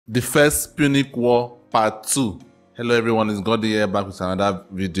The First Punic War Part 2. Hello everyone, it's Goddy here, back with another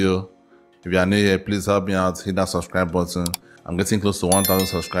video. If you are new here, please help me out, hit that subscribe button. I'm getting close to 1,000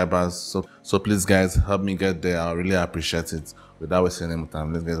 subscribers, so please guys, help me get there. I really appreciate it. Without wasting any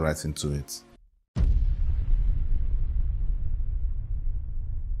time, let's get right into it.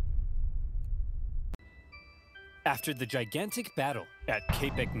 After the gigantic battle at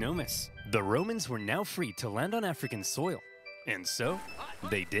Cape Ecnomus, the Romans were now free to land on African soil. And so,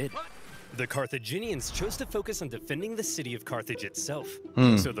 they did. The Carthaginians chose to focus on defending the city of Carthage itself.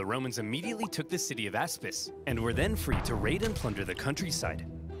 So the Romans immediately took the city of Aspis, and were then free to raid and plunder the countryside.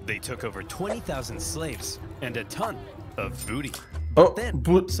 They took over 20,000 slaves, and a ton of booty. Then,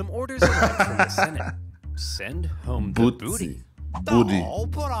 some orders arrived from the Senate. Send home the booty. Oh,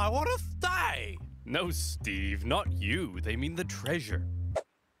 but I want to stay. No, Steve, not you. They mean the treasure.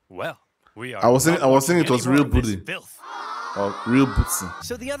 Well, we are. I was thinking it was real booty. Filth. Or real booty.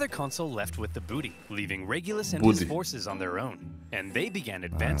 So the other consul left with the booty, leaving Regulus and his forces on their own, and they began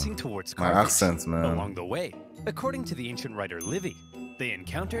advancing towards Carthage. My accent, man. Along the way, according to the ancient writer Livy, they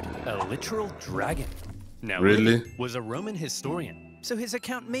encountered a literal dragon. Now, Livy was a Roman historian, so his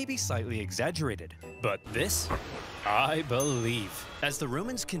account may be slightly exaggerated, but this, I believe. As the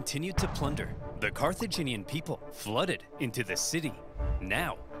Romans continued to plunder, the Carthaginian people flooded into the city.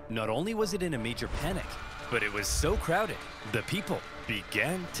 Now, not only was it in a major panic, but it was so crowded, the people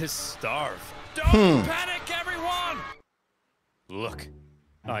began to starve. Don't panic, everyone! Look,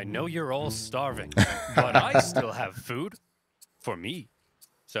 I know you're all starving, but I still have food for me.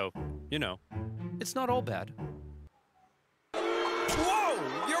 So, you know, it's not all bad. Whoa!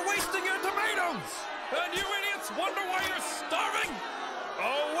 You're wasting your tomatoes! And you idiots wonder why you're starving?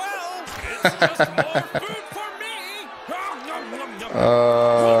 Oh well, it's just more food for me!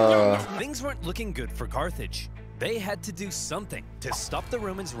 Things weren't looking good for Carthage. They had to do something to stop the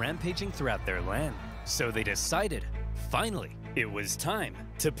Romans rampaging throughout their land. So they decided, finally, it was time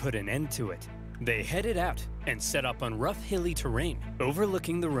to put an end to it. They headed out and set up on rough hilly terrain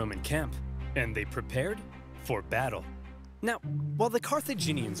overlooking the Roman camp, and they prepared for battle. Now, while the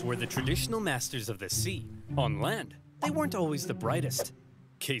Carthaginians were the traditional masters of the sea, on land, they weren't always the brightest.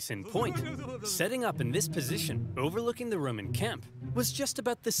 Case in point, setting up in this position overlooking the Roman camp was just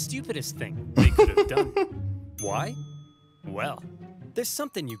about the stupidest thing they could have done. Why? Well, there's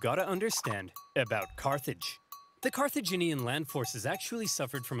something you gotta understand about Carthage. The Carthaginian land forces actually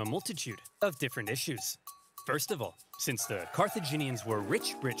suffered from a multitude of different issues. First of all, since the Carthaginians were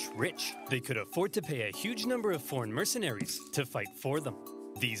rich, they could afford to pay a huge number of foreign mercenaries to fight for them.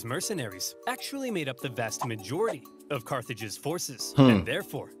 These mercenaries actually made up the vast majority of Carthage's forces, and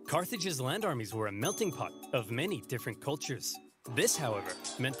therefore, Carthage's land armies were a melting pot of many different cultures. This, however,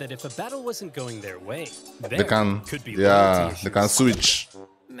 meant that if a battle wasn't going their way, there could be loyalty issues. They can switch.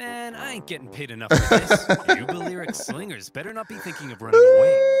 Man, I ain't getting paid enough for this. You Balearic slingers better not be thinking of running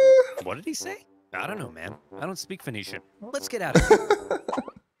away. What did he say? I don't know, man. I don't speak Phoenician. Let's get out of here.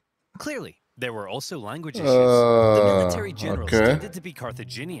 Clearly, there were also language issues. The military generals tended to be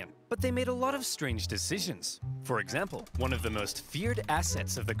Carthaginian, but they made a lot of strange decisions. For example, one of the most feared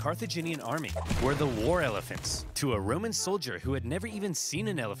assets of the Carthaginian army were the war elephants. To a Roman soldier who had never even seen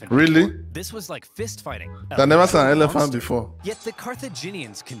an elephant before, this was like fist fighting. I've never seen an elephant before. Yet the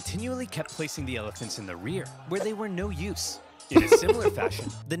Carthaginians continually kept placing the elephants in the rear, where they were no use. In a similar fashion,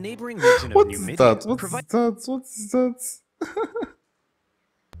 the neighboring region of Numidia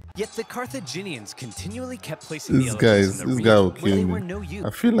Yet the Carthaginians continually kept placing the elephants in the rear, where they were no use. I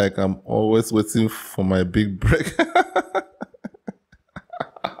feel like I'm always waiting for my big break.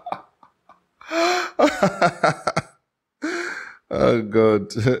 Oh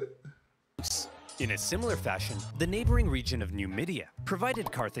God. In a similar fashion, the neighboring region of Numidia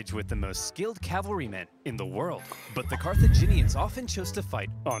provided Carthage with the most skilled cavalrymen in the world. But the Carthaginians often chose to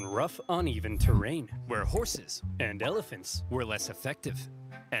fight on rough, uneven terrain, where horses and elephants were less effective.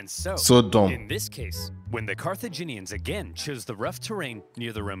 And so in this case, when the Carthaginians again chose the rough terrain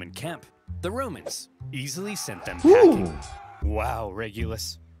near the Roman camp, the Romans easily sent them packing. Wow,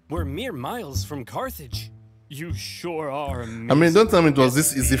 Regulus, we're mere miles from Carthage. You sure are amazing. I mean, don't tell me it was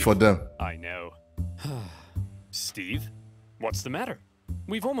this easy for them. I know. Steve, what's the matter?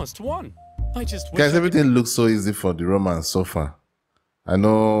 We've almost won. Guys, everything looks so easy for the Romans so far. I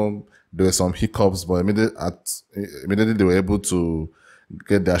know there were some hiccups, but immediately they were able to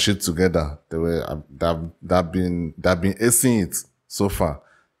get their shit together. They've been acing it so far.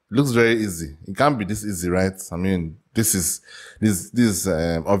 It looks very easy. It can't be this easy, right? I mean, this is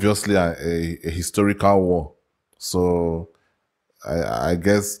obviously a historical war. So I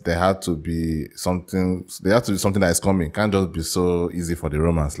guess there had to be something. There had to be something that is coming. Can't just be so easy for the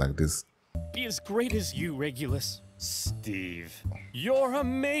Romans like this. Be as great as you, Regulus. Steve, you're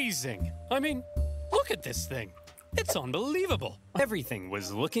amazing. I mean, look at this thing. It's unbelievable. Everything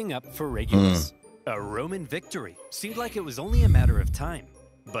was looking up for Regulus. A Roman victory seemed like it was only a matter of time.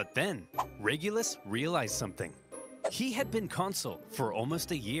 But then, Regulus realized something. He had been consul for almost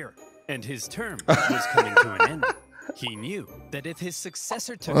a year, and his term was coming to an end. He knew that if his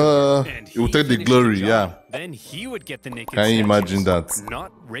successor took over and he would take the finished glory, job, then he would get the naked Can you imagine statues, that?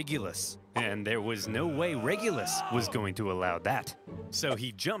 not Regulus. And there was no way Regulus was going to allow that. So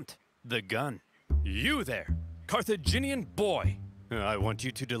he jumped the gun. You there, Carthaginian boy. I want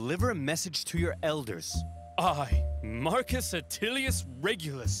you to deliver a message to your elders. I, Marcus Attilius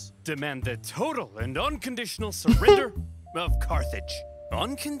Regulus, demand the total and unconditional surrender of Carthage.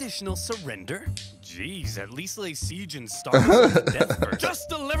 Unconditional surrender? Jeez, at least lay siege and starve us to death first. Just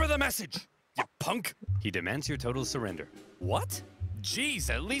deliver the message, you punk. He demands your total surrender. What? Jeez,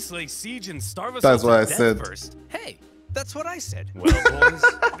 at least lay siege and starve us That's to what I death said. first. Hey, that's what I said. Well, boys,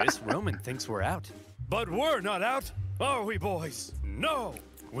 this Roman thinks we're out. But we're not out, are we, boys? No.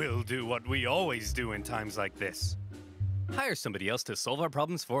 We'll do what we always do in times like this. Hire somebody else to solve our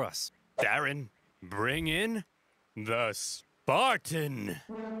problems for us. Darren, bring in the Spartan.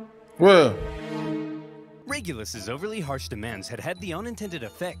 Well, Regulus's overly harsh demands had the unintended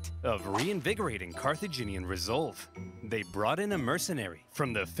effect of reinvigorating Carthaginian resolve. They brought in a mercenary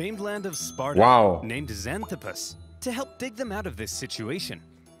from the famed land of Sparta Wow. named Xanthippus to help dig them out of this situation.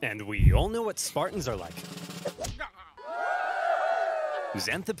 And we all know what Spartans are like.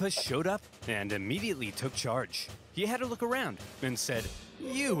 Xanthippus showed up and immediately took charge. He had a look around and said,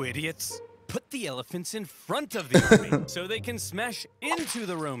 "You idiots! Put the elephants in front of the army so they can smash into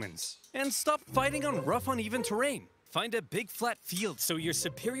the Romans. And stop fighting on rough, uneven terrain. Find a big, flat field so your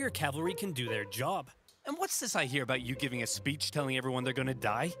superior cavalry can do their job. And what's this I hear about you giving a speech telling everyone they're gonna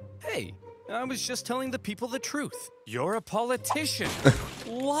die? Hey, I was just telling the people the truth. You're a politician.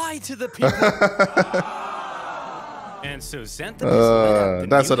 Lie to the people." And so Xanthippus led out the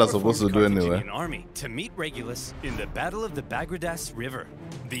that's what newly I'm supposed to reformed do anyway. Carthaginian army to meet Regulus in the Battle of the Bagradas River.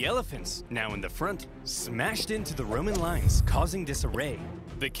 The elephants, now in the front, smashed into the Roman lines, causing disarray.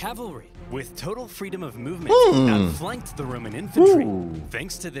 The cavalry, with total freedom of movement, outflanked the Roman infantry.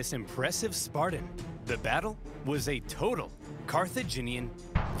 Thanks to this impressive Spartan, the battle was a total Carthaginian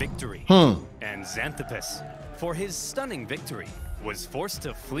victory. And Xanthippus, for his stunning victory, was forced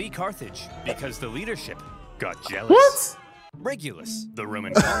to flee Carthage because the leadership got jealous. What? Regulus, the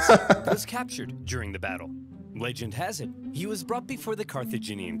Roman consul, was captured during the battle. Legend has it, he was brought before the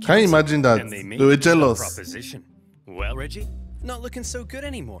Carthaginian council. Can you imagine that? And they made They were a jealous. proposition. Well, Reggie, not looking so good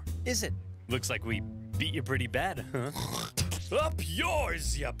anymore, is it? Looks like we beat you pretty bad, huh? Up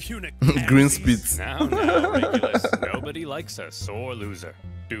yours, you Punic Green pansies. spits. Now, Regulus, nobody likes a sore loser,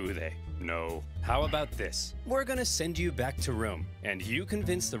 do they? No. How about this? We're gonna send you back to Rome, and you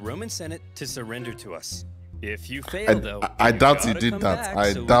convince the Roman Senate to surrender to us. If you fail, though, I you doubt he gotta did come that. back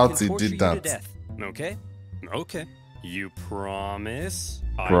I so we doubt can he torture did you to that. death. Okay? Okay. You promise?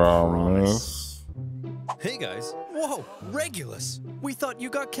 I Promise. Hey guys. Whoa, Regulus. We thought you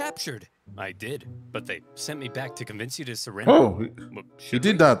got captured. I did, but they sent me back to convince you to surrender. Oh, Well, he should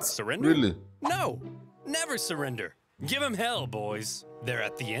did we that. Surrender? Really? No, never surrender. Give 'em hell, boys. They're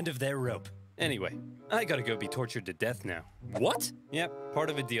at the end of their rope. Anyway, I gotta go be tortured to death now. What? Yep, part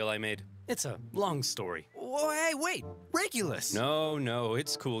of a deal I made. It's a long story. Oh, hey, wait, Regulus. No,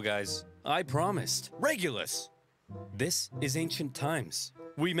 it's cool, guys. I promised. Regulus. This is ancient times.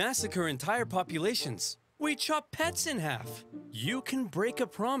 We massacre entire populations. We chop pets in half. You can break a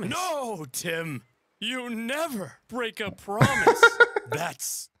promise. No, Tim. You never break a promise.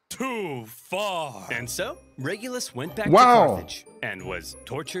 That's too far. And so, Regulus went back Wow. to Carthage and was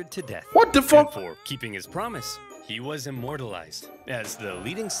tortured to death. What the And fuck? for keeping his promise, he was immortalized as the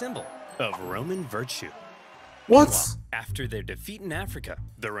leading symbol of Roman virtue. What? After their defeat in Africa,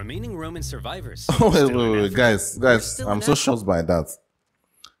 the remaining Roman survivors. Oh, still in wait, Africa, guys, still I'm in so Africa. shocked by that.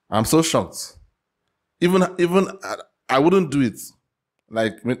 I'm so shocked. Even I wouldn't do it.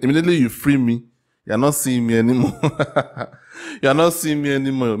 Like immediately you free me, you're not seeing me anymore. You're not seeing me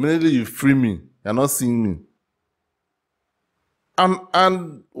anymore. Immediately you free me, you're not seeing me.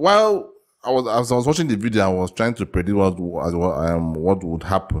 And while as I was watching the video, I was trying to predict what would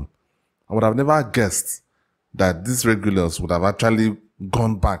happen. I would have never guessed that this Regulus would have actually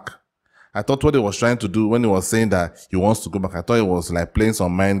gone back. I thought what he was trying to do when he was saying that he wants to go back, I thought he was like playing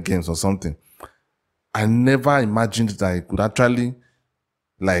some mind games or something. I never imagined that he could actually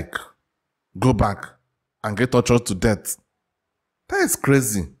like go back and get tortured to death. That is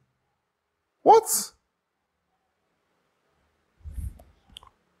crazy. What?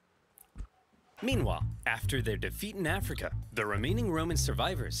 Meanwhile, after their defeat in Africa, the remaining Roman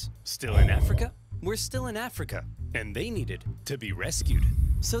survivors, still in Africa, were still in Africa, and they needed to be rescued.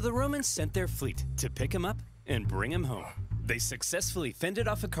 So the Romans sent their fleet to pick him up and bring him home. They successfully fended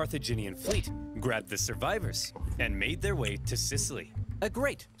off a Carthaginian fleet, grabbed the survivors, and made their way to Sicily. A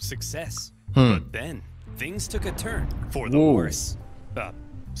great success. But then, things took a turn for the worse.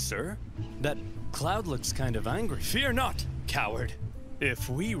 Sir? That cloud looks kind of angry. Fear not, coward. If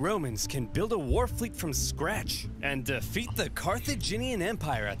we Romans can build a war fleet from scratch and defeat the Carthaginian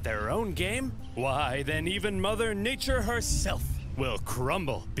Empire at their own game, why, then even Mother Nature herself will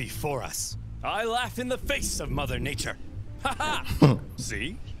crumble before us. I laugh in the face of Mother Nature. Ha ha!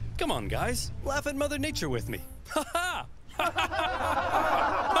 See? Come on, guys. Laugh at Mother Nature with me. Ha ha!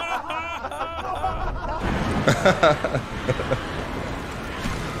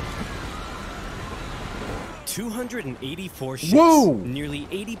 284 ships. Whoa! Nearly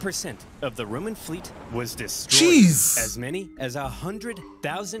 80% of the Roman fleet was destroyed. Jeez! As many as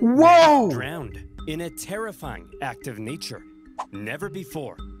 100,000 Whoa! men drowned in a terrifying act of nature. Never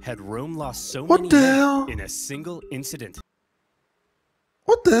before had Rome lost so What many the men hell? in a single incident.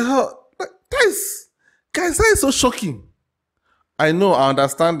 What the hell? Like, guys, that is so shocking. I know, I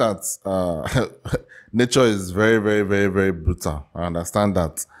understand that nature is very, very, very, very brutal. I understand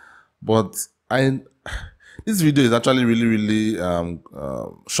that. But this video is actually really, really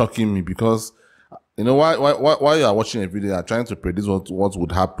shocking me because, you know, while you are watching a video, you are trying to predict what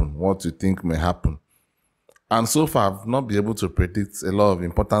would happen, what you think may happen. And so far, I've not been able to predict a lot of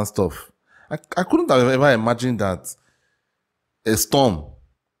important stuff. I couldn't have ever imagined that a storm,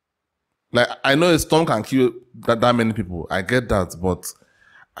 like, I know a storm can kill that many people. I get that, but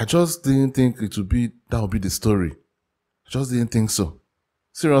I just didn't think that would be the story. I just didn't think so.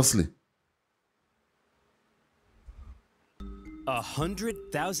 Seriously.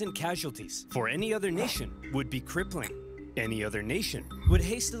 100,000 casualties for any other nation would be crippling. Any other nation would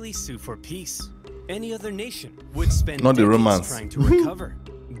hastily sue for peace. Any other nation would spend Not the decades Romans. trying to recover.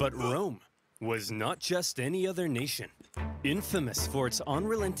 But Rome was not just any other nation. Infamous for its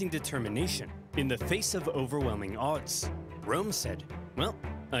unrelenting determination in the face of overwhelming odds, Rome said, well,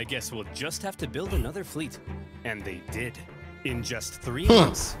 I guess we'll just have to build another fleet. And they did. In just 3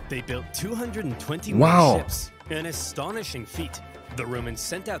 months, they built 221 ships. An astonishing feat. The Romans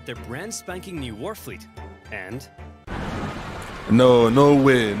sent out their brand spanking new war fleet. And No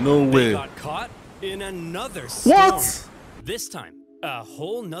way, no they way. got caught in another storm. What? This time, a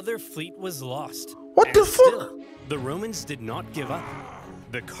whole nother fleet was lost. What And the fuck? still, the Romans did not give up.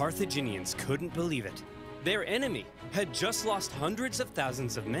 The Carthaginians couldn't believe it. Their enemy had just lost hundreds of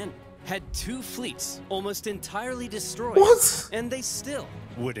thousands of men, had 2 fleets almost entirely destroyed, What? and they still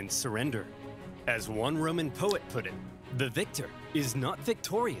wouldn't surrender. As one Roman poet put it, the victor is not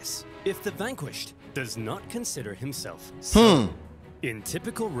victorious if the vanquished does not consider himself so. In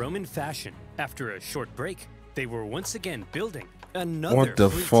typical Roman fashion, after a short break, they were once again building another What the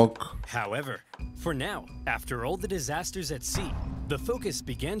fleet. fuck? However, for now, after all the disasters at sea, the focus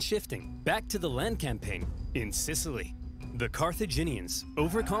began shifting back to the land campaign in Sicily. The Carthaginians,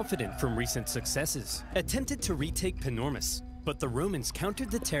 overconfident from recent successes, attempted to retake Panormus, but the Romans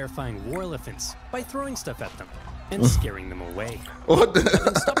countered the terrifying war elephants by throwing stuff at them and scaring them away. What the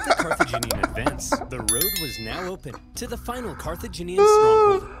Having stopped the Carthaginian advance, the road was now open to the final Carthaginian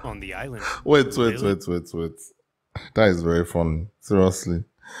stronghold on the island. Wait. That is very funny. Seriously.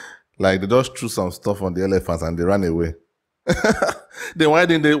 Like, they just threw some stuff on the elephants and they ran away. Then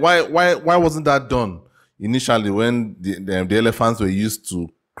why wasn't that done initially when the elephants were used to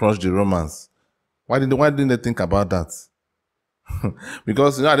crush the Romans? Why didn't they think about that?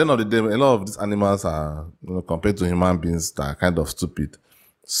 Because, you know, at the end of the day, a lot of these animals are, you know, compared to human beings, that are kind of stupid.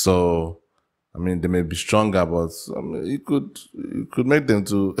 So, I mean, they may be stronger, but it could make them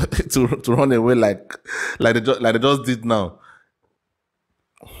to to run away like they just did now.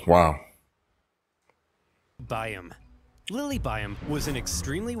 Wow. Bium. Lilybium was an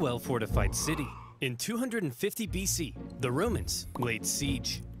extremely well-fortified city. In 250 BC, the Romans laid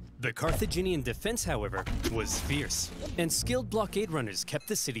siege. The Carthaginian defense, however, was fierce, and skilled blockade runners kept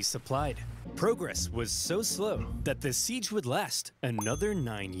the city supplied. Progress was so slow that the siege would last another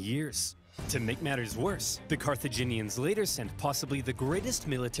 9 years. To make matters worse, the Carthaginians later sent possibly the greatest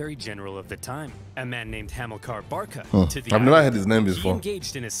military general of the time, a man named Hamilcar Barca, to the I've never island. heard his name He before.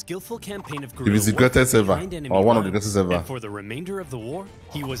 engaged in a skillful campaign of If guerrilla it's the greatest warfare ever, behind enemy or one of the lines, greatest ever. and for the remainder of the war,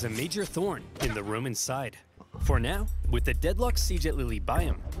 he was a major thorn in the Roman side. For now, with the deadlocked siege at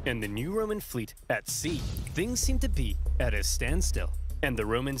Lilybaeum and the new Roman fleet at sea, things seemed to be at a standstill, and the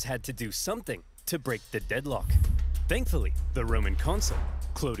Romans had to do something to break the deadlock. Thankfully, the Roman consul,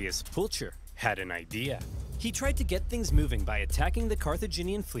 Clodius Pulcher, had an idea. He tried to get things moving by attacking the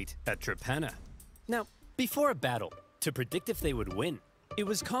Carthaginian fleet at Trapana. Now, before a battle, to predict if they would win, it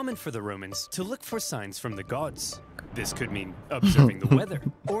was common for the Romans to look for signs from the gods. This could mean observing the weather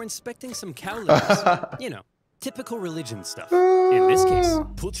or inspecting some cow livers. You know, typical religion stuff. In this case,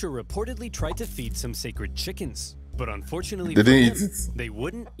 Pulcher reportedly tried to feed some sacred chickens, but unfortunately for him, they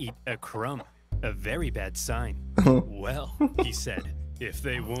wouldn't eat a crumb. A very bad sign. Well, he said, if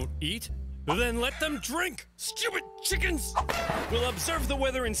they won't eat, then let them drink! Stupid chickens! We'll observe the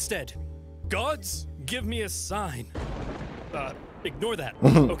weather instead. Gods, give me a sign. Ignore that.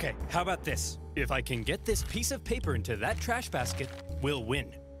 Okay, how about this? If I can get this piece of paper into that trash basket, we'll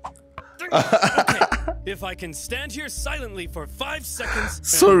win. Okay, if I can stand here silently for 5 seconds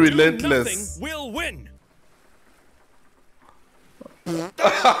so and relentless. do nothing, we'll win.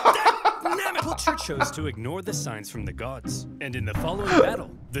 Pulcher chose to ignore the signs from the gods, and in the following battle,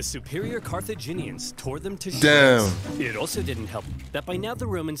 the superior Carthaginians tore them to shreds. It also didn't help that by now the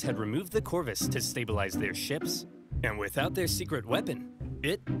Romans had removed the corvus to stabilize their ships, and without their secret weapon,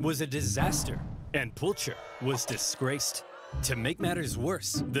 it was a disaster, and Pulcher was disgraced. To make matters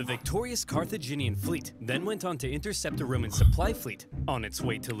worse, the victorious Carthaginian fleet then went on to intercept a Roman supply fleet on its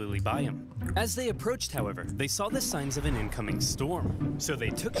way to Lilybaeum. As they approached, however, they saw the signs of an incoming storm, so they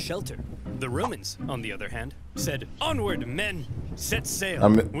took shelter. The Romans, on the other hand, said, "Onward, men! Set sail!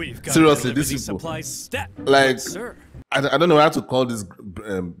 We've got seriously, these these people, supplies stat." like, sir, I don't know how to call this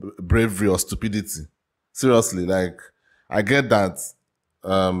bravery or stupidity. Seriously, like, I get that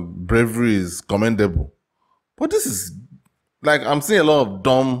bravery is commendable, but this is, like, I'm seeing a lot of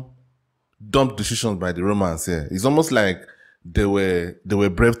dumb decisions by the Romans here. It's almost like they were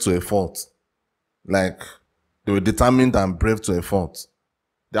brave to a fault. Like, they were determined and brave to a fault.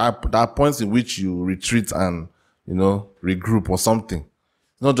 There are points in which you retreat and, you know, regroup or something.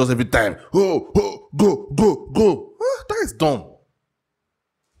 It's not just every time, go. That is dumb.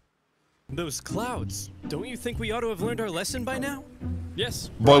 those clouds. Don't you think we ought to have learned our lesson by now? Yes.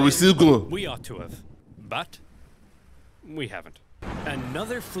 But we still go. We ought to have. But we haven't.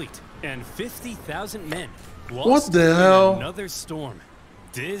 Another fleet and 50,000 men. What the hell? Another storm.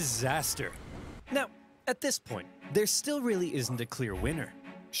 Disaster. Now, at this point, there still really isn't a clear winner.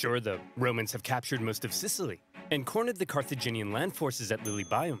 Sure, the Romans have captured most of Sicily and cornered the Carthaginian land forces at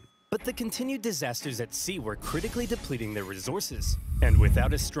Lilybaeum, but the continued disasters at sea were critically depleting their resources, and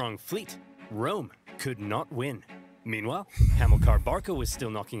without a strong fleet, Rome could not win. Meanwhile, Hamilcar Barca was still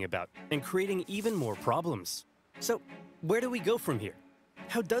knocking about and creating even more problems. So, where do we go from here?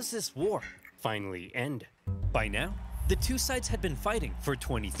 How does this war finally end? By now, the two sides had been fighting for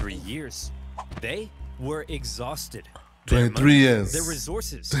 23 years. They were exhausted. 23 years. Their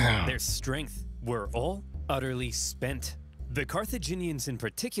resources, Damn. their strength were all utterly spent. The Carthaginians in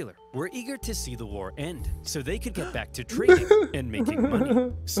particular were eager to see the war end so they could get back to trading and making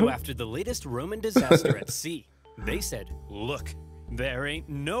money. So after the latest Roman disaster at sea, they said, look, there ain't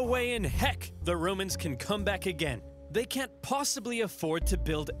no way in heck the Romans can come back again. They can't possibly afford to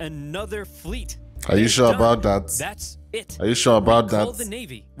build another fleet. Are you sure about that? That's it. Are you sure about that? Call the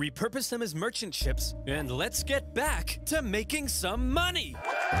Navy, repurpose them as merchant ships, and let's get back to making some money.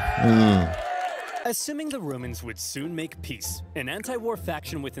 Assuming the Romans would soon make peace, an anti-war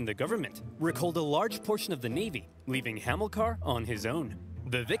faction within the government recalled a large portion of the Navy, leaving Hamilcar on his own.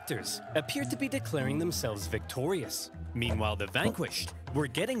 The victors appeared to be declaring themselves victorious. Meanwhile, the vanquished were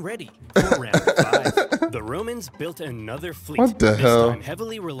getting ready for round 5. The Romans built another fleet, What the this hell? time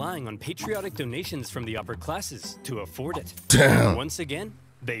heavily relying on patriotic donations from the upper classes to afford it. Damn. Once again,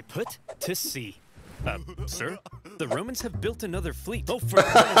 they put to sea. Sir, the Romans have built another fleet. Oh, for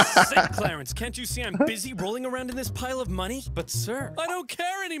goodness sake, Clarence, can't you see I'm busy rolling around in this pile of money? But sir, I don't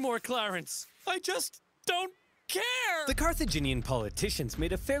care anymore, Clarence. I just don't care. The Carthaginian politicians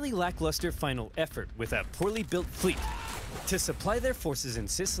made a fairly lackluster final effort with a poorly built fleet to supply their forces in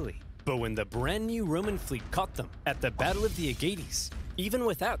Sicily. But when the brand new Roman fleet caught them at the Battle of the Aegates, even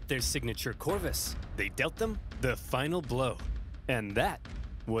without their signature corvus, they dealt them the final blow. And that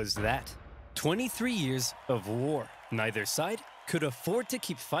was that. 23 years of war. Neither side could afford to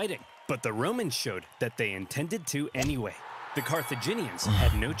keep fighting, but the Romans showed that they intended to anyway. The Carthaginians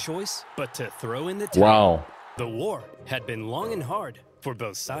had no choice but to throw in the towel. Wow. The war had been long and hard for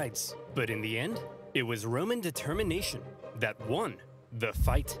both sides, but in the end, it was Roman determination that won the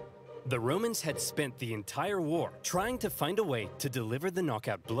fight. The Romans had spent the entire war trying to find a way to deliver the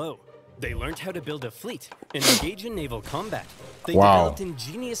knockout blow. They learned how to build a fleet and engage in naval combat. They Wow. developed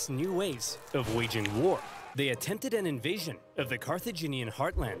ingenious new ways of waging war. They attempted an invasion of the Carthaginian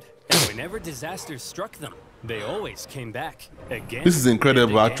heartland, and whenever disasters struck them, they always came back again. This is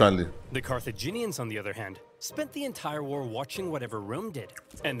incredible, and again. actually. The Carthaginians, on the other hand, spent the entire war watching whatever Rome did,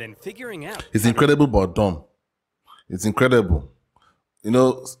 and then figuring out. It's incredible but dumb. It's incredible. You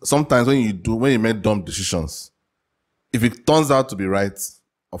know, sometimes when you make dumb decisions, if it turns out to be right,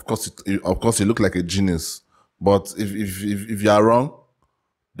 of course you look like a genius. But if you are wrong,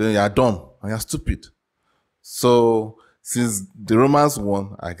 then you are dumb and you are stupid. So since the Romans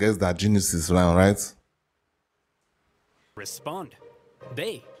won, I guess that genius is around, right? Respond.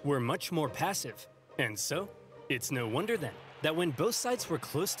 They were much more passive, and so it's no wonder then that when both sides were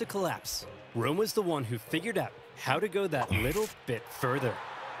close to collapse, Rome was the one who figured out how to go that little bit further.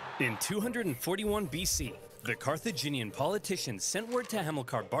 In 241 BC, the Carthaginian politicians sent word to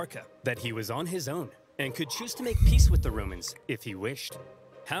Hamilcar Barca that he was on his own and could choose to make peace with the Romans if he wished.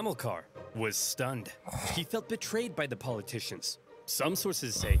 Hamilcar was stunned. He felt betrayed by the politicians. Some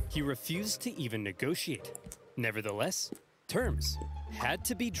sources say he refused to even negotiate. Nevertheless, terms had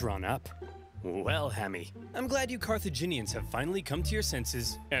to be drawn up. Well, Hammy, I'm glad you Carthaginians have finally come to your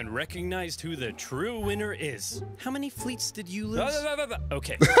senses and recognized who the true winner is. How many fleets did you lose?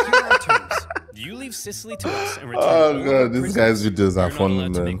 Okay, here are our terms. You leave Sicily to us and return. Oh god, these guys' videos are You're funny, not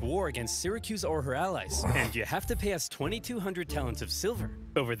allowed to man. make war against Syracuse or her allies, and you have to pay us 2,200 talents of silver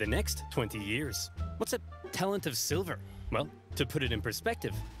over the next 20 years. What's a talent of silver? Well, to put it in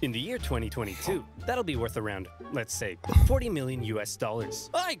perspective, in the year 2022, that'll be worth around, let's say, 40 million US dollars.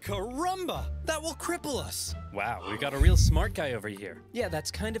 Ay caramba! That will cripple us. Wow, we got a real smart guy over here. Yeah,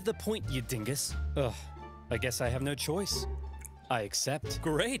 that's kind of the point, you dingus. Ugh, I guess I have no choice. I accept.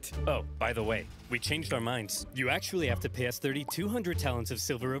 Great. Oh, by the way, we changed our minds. You actually have to pay us 3,200 talents of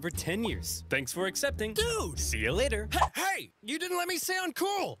silver over 10 years. Thanks for accepting. Dude! See you later. Hey! You didn't let me say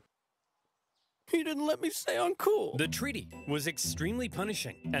uncool! You didn't let me say uncool. The treaty was extremely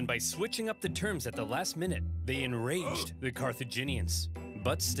punishing, and by switching up the terms at the last minute, they enraged the Carthaginians.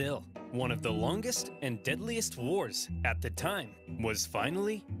 But still, one of the longest and deadliest wars at the time was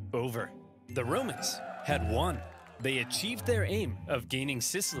finally over. The Romans had won. They achieved their aim of gaining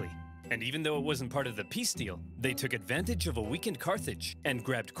Sicily, and even though it wasn't part of the peace deal, they took advantage of a weakened Carthage and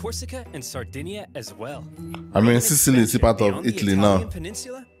grabbed Corsica and Sardinia as well. I mean, Sicily is part Beyond of the Italy Italian now.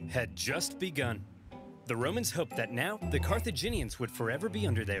 peninsula had just begun. The Romans hoped that now the Carthaginians would forever be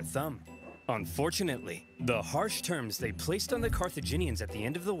under their thumb. Unfortunately, the harsh terms they placed on the Carthaginians at the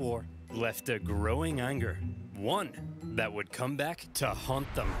end of the war left a growing anger, one that would come back to haunt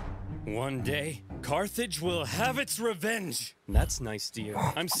them. One day, Carthage will have its revenge. That's nice, dear.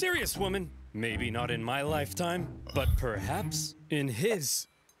 I'm serious, woman. Maybe not in my lifetime, but perhaps in his.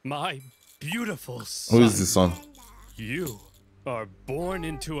 My beautiful son. Who is the son? You are born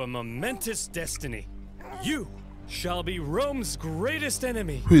into a momentous destiny. You shall be Rome's greatest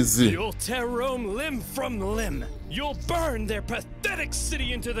enemy. Who is he? You'll tear Rome limb from limb. You'll burn their pathetic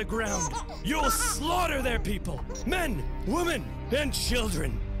city into the ground. You'll slaughter their people, men, women, and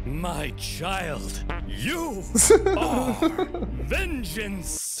children. My child, you are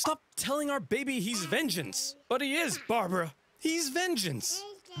vengeance. Stop telling our baby he's vengeance. But he is, Barbara. He's vengeance.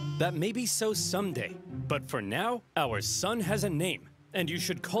 That may be so someday, but for now, our son has a name, and you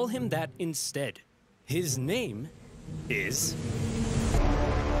should call him that instead. His name is...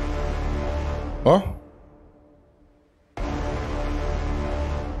 Huh?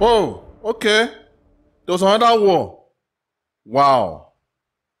 Whoa, okay. There was another war. Wow.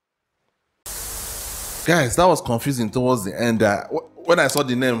 Guys, that was confusing towards the end. When I saw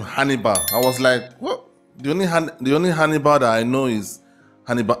the name Hannibal, I was like, what? The only Hannibal that I know is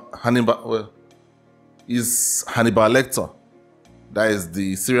Hannibal Lecter. That is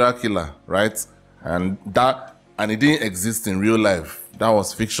the serial killer, right? And it didn't exist in real life. That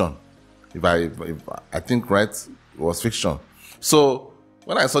was fiction. If I think right, it was fiction. So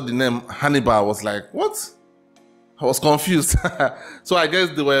when I saw the name Hannibal, I was like, what? I was confused. So I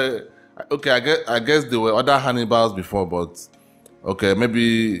guess they were okay. I guess there were other Hannibals before, but okay,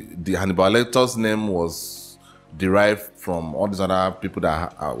 maybe the Hannibal Lecter's name was derived from all these other people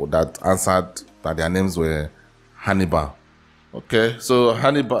that answered that their names were Hannibal. Okay, so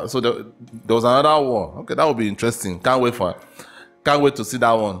Hannibal. So there was another war. Okay, that would be interesting. Can't wait to see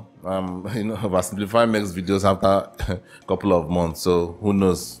that one. OverSimplified makes videos after a couple of months, so who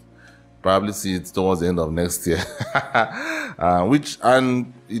knows? Probably see it towards the end of next year.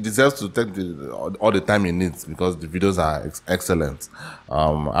 And it deserves to take all the time it needs because the videos are excellent.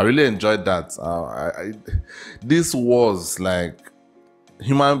 I really enjoyed that. This was like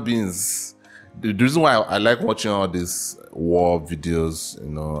human beings, the reason why I like watching all these war videos,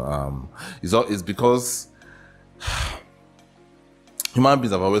 is because human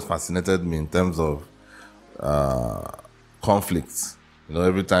beings have always fascinated me in terms of conflicts.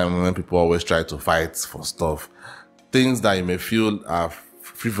 Every time when people always try to fight for stuff, things that you may feel are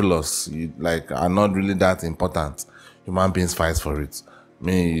frivolous, are not really that important, human beings fight for it. I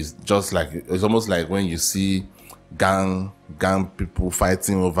mean, it's almost like when you see gang people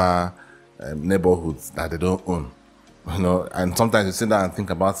fighting over neighborhoods that they don't own. And sometimes you sit down and think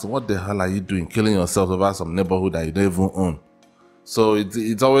about, what the hell are you doing, killing yourself over some neighborhood that you don't even own? So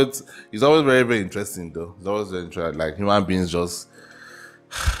it's always very, very interesting, though. It's always very interesting. Like, human beings just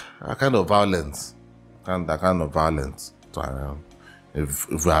are kind of violent,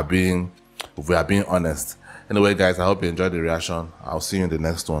 if we are being honest. Anyway, guys, I hope you enjoyed the reaction. I'll see you in the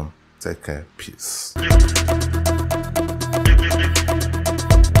next one. Take care. Peace.